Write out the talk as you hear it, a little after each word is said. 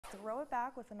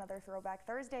Throwback with another Throwback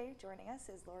Thursday. Joining us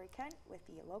is Lori Kent with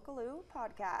the Localoo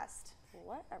podcast.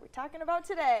 What are we talking about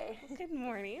today? Good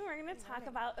morning. We're going to talk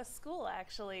about a school,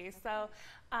 actually. Okay. So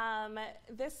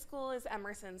this school is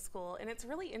Emerson School, and it's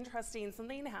really interesting.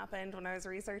 Something happened when I was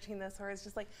researching this where I was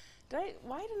just like,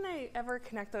 why didn't I ever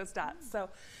connect those dots? So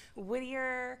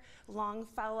Whittier,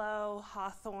 Longfellow,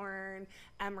 Hawthorne,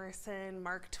 Emerson,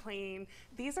 Mark Twain,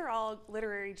 these are all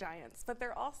literary giants, but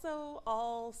they're also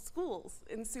all schools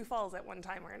in Sioux Falls at one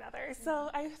time or another. So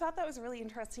I thought that was really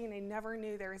interesting. I never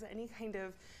knew there was any kind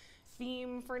of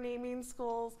theme for naming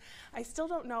schools. I still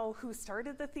don't know who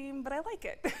started the theme, but I like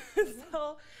it.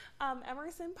 So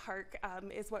Emerson Park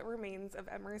is what remains of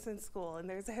Emerson School, and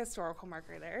there's a historical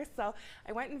marker there. So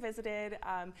I went and visited,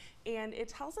 and it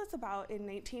tells us about in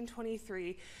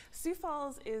 1923, Sioux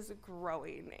Falls is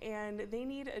growing, and they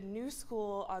need a new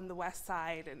school on the west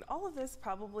side, and all of this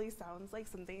probably sounds like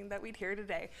something that we'd hear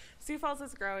today. Sioux Falls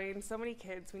is growing, so many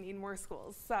kids, we need more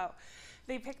schools. So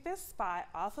they picked this spot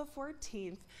off of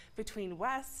 14th between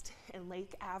West and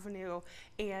Lake Avenue,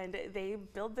 and they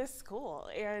build this school,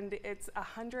 and it's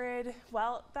 100,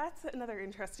 well, that's another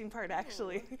interesting part,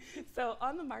 actually. So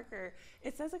on the marker,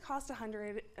 it says it cost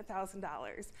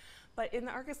 $100,000, but in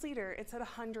the Argus Leader, it said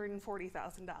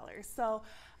 $140,000. So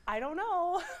I don't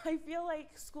know. I feel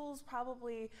like schools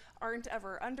probably aren't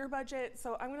ever under budget,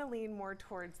 so I'm going to lean more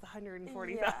towards the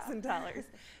 $140,000. Yeah.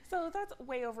 So that's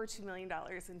way over $2 million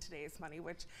in today's money,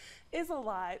 which is a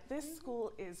lot. This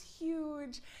school is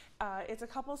huge. It's a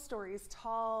couple stories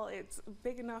tall. It's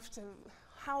big enough to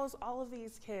house all of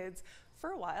these kids for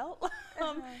a while.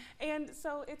 And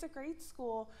so it's a great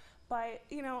school. But,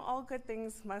 you know, all good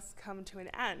things must come to an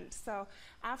end. So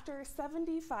after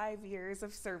 75 years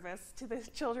of service to the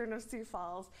children of Sioux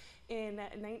Falls in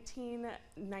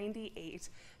 1998,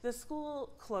 the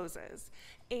school closes.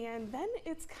 And then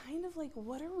it's kind of like,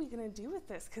 what are we going to do with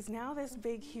this? Because now this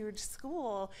big, huge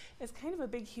school is kind of a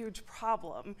big, huge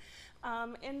problem.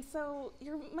 And so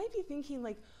you might be thinking,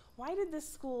 like, why did this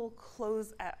school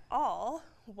close at all?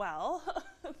 Well,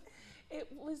 it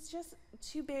was just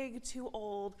too big, too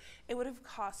old. It would have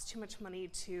cost too much money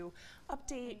to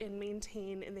update and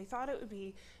maintain, and they thought it would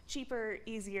be cheaper,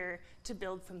 easier to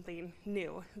build something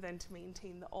new than to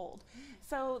maintain the old.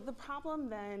 So the problem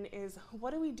then is,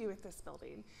 what do we do with this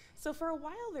building? So for a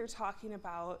while, they're talking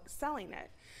about selling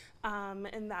it,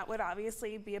 and that would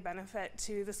obviously be a benefit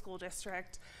to the school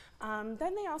district.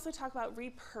 Then they also talk about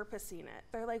repurposing it.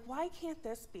 They're like, why can't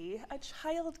this be a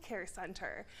child care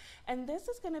center? And this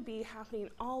is going to be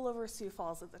happening all over Sioux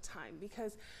Falls at the time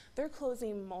because they're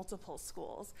closing multiple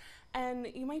schools. And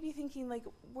you might be thinking, like,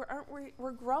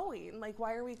 we're growing, like,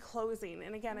 why are we closing?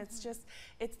 And again, it's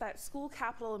that school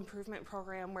capital improvement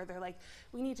program where they're like,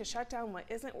 we need to shut down what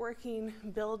isn't working,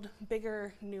 build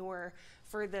bigger, newer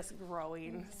for this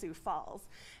growing Sioux Falls.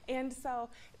 And so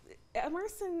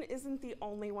Emerson isn't the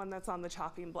only one that's on the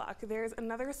chopping block. There's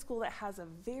another school that has a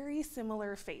very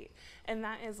similar fate, and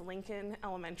that is Lincoln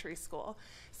Elementary School.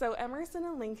 So Emerson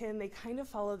and Lincoln, they kind of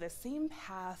follow the same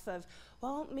path of,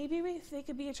 well, maybe they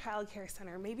could be a child care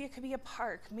center, maybe it could be a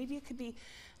park, maybe it could be,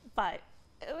 but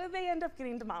they end up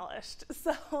getting demolished.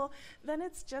 So then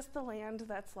it's just the land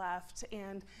that's left,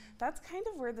 and that's kind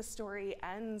of where the story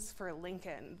ends for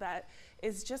Lincoln. That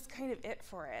is just kind of it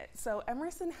for it. So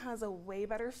Emerson has a way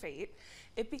better fate.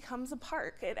 It becomes a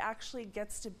park. It actually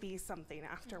gets to be something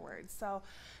afterwards. So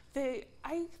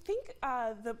I think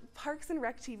the Parks and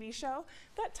Rec TV show,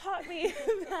 that taught me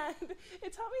that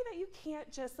you can't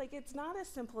just, like, it's not as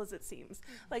simple as it seems.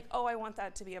 Like, oh, I want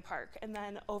that to be a park, and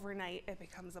then overnight it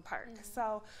becomes a park.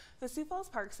 So the Sioux Falls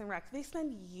Parks and Rec, they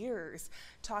spend years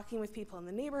talking with people in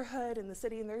the neighborhood, in the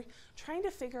city, and they're trying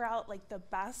to figure out, like, the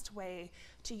best way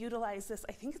to utilize this.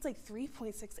 I think it's like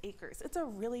 3.6 acres. It's a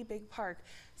really big park,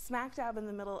 smack dab in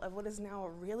the middle of what is now a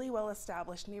really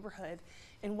well-established neighborhood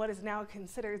in what is now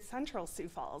considered Central Sioux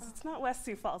Falls. It's not West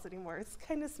Sioux Falls anymore. It's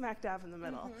kind of smack dab in the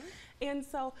middle. And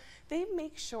so they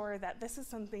make sure that this is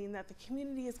something that the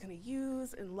community is going to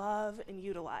use and love and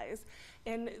utilize.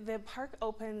 And the park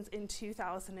opens in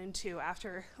 2002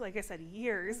 after, like I said,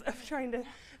 years of trying to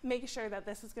make sure that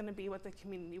this is going to be what the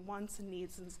community wants and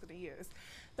needs and is going to use.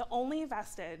 The only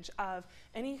vestige of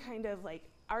any kind of, like,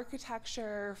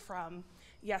 architecture from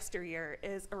yesteryear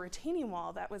is a retaining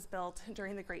wall that was built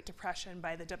during the Great Depression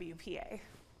by the WPA.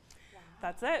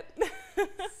 That's it.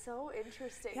 So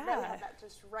interesting Yeah. that you have that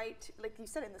just right, like you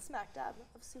said, in the smack dab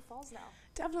of Sioux Falls now.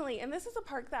 Definitely, and this is a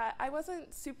park that I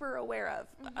wasn't super aware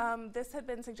of. This had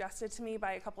been suggested to me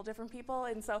by a couple different people,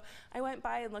 and so I went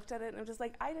by and looked at it, and I'm just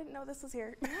like, I didn't know this was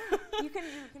here. You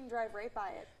can drive right by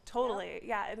it. Totally,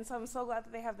 yeah, and so I'm so glad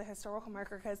that they have the historical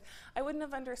marker, because I wouldn't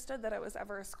have understood that it was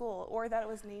ever a school or that it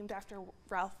was named after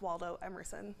Ralph Waldo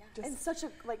Emerson. Yeah. And such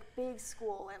a big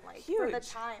school, and for the Huge.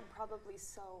 time probably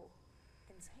so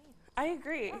insane. I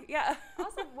agree, yeah.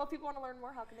 Awesome. Well, people want to learn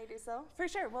more, how can they do so? For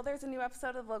sure. Well, there's a new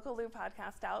episode of Local Lou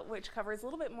podcast out, which covers a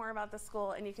little bit more about the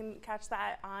school, and you can catch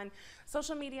that on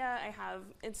social media. I have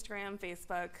Instagram,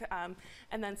 Facebook,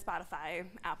 and then Spotify,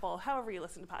 Apple, however you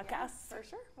listen to podcasts. Yeah, for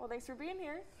sure. Well, thanks for being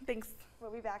here. Thanks.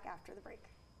 We'll be back after the break.